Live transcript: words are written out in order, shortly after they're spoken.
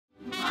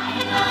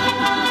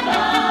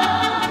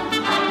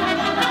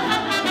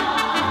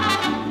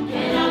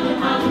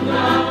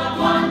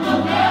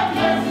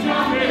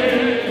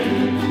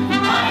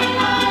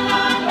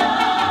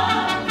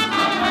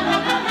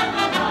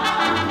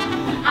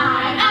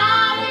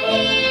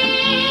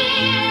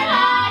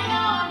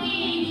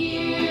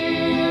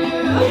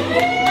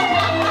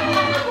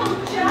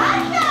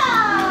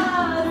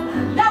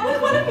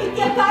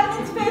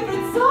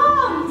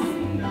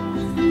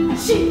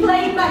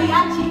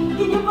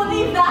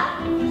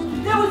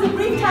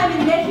time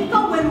in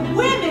Mexico when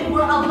women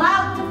were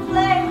allowed to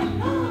play.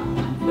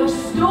 The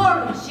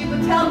stories she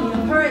would tell me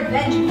of her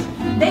adventures.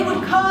 They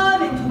would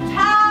come into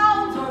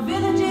towns or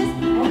villages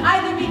and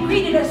either be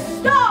greeted as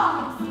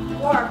stars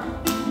or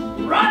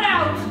run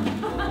out.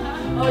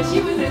 Oh,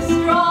 she was a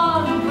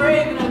strong,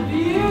 brave, and a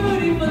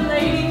beautiful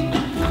lady.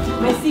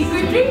 My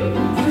secret dream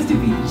was to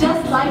be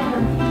just like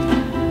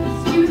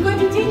her. She was going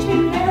to teach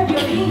me to play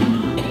violin.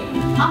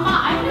 Mama,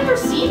 I've never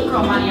seen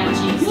girl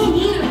mariachis. Me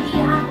neither,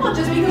 Tia. Well,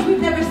 just because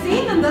we've never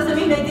seen them doesn't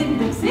mean they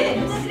didn't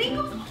exist.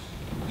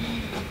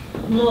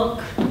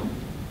 Look,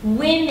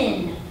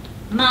 women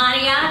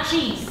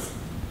mariachis.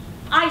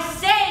 I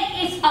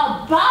say it's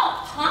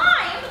about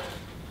time.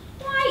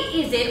 Why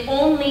is it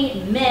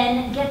only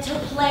men get to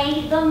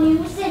play the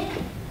music?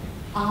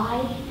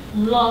 I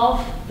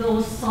love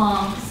those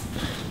songs.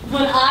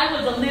 When I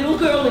was a little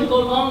girl in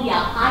Colombia,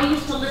 I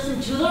used to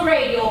listen to the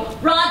radio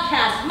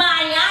broadcast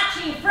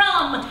mariachi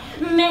from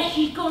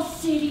Mexico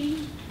City.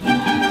 I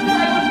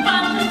would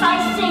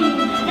fantasize singing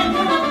in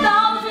front of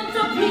thousands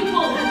of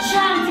people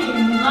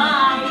chanting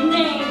my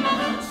name.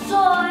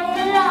 Soy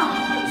la,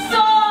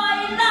 soy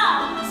la,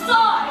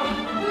 soy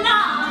la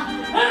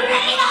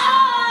reina!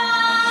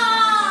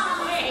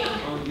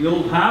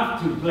 You'll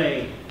have to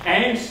play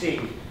and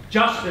sing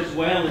just as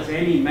well as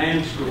any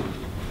man's group.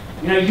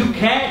 You know, you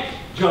can't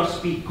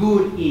just be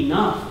good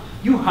enough.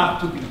 You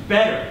have to be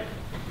better.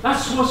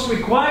 That's what's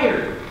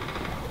required.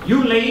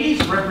 You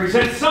ladies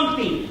represent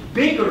something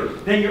bigger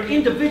than your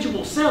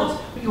individual selves,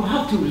 but you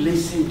have to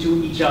listen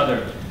to each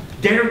other,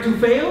 dare to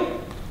fail,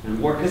 and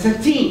work as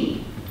a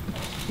team.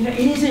 You know, it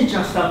isn't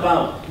just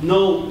about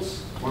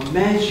notes or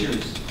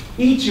measures.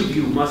 Each of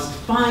you must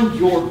find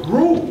your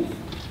groove,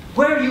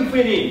 where you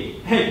fit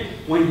in. And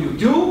when you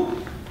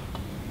do,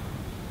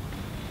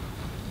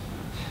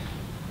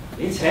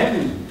 it's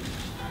heaven.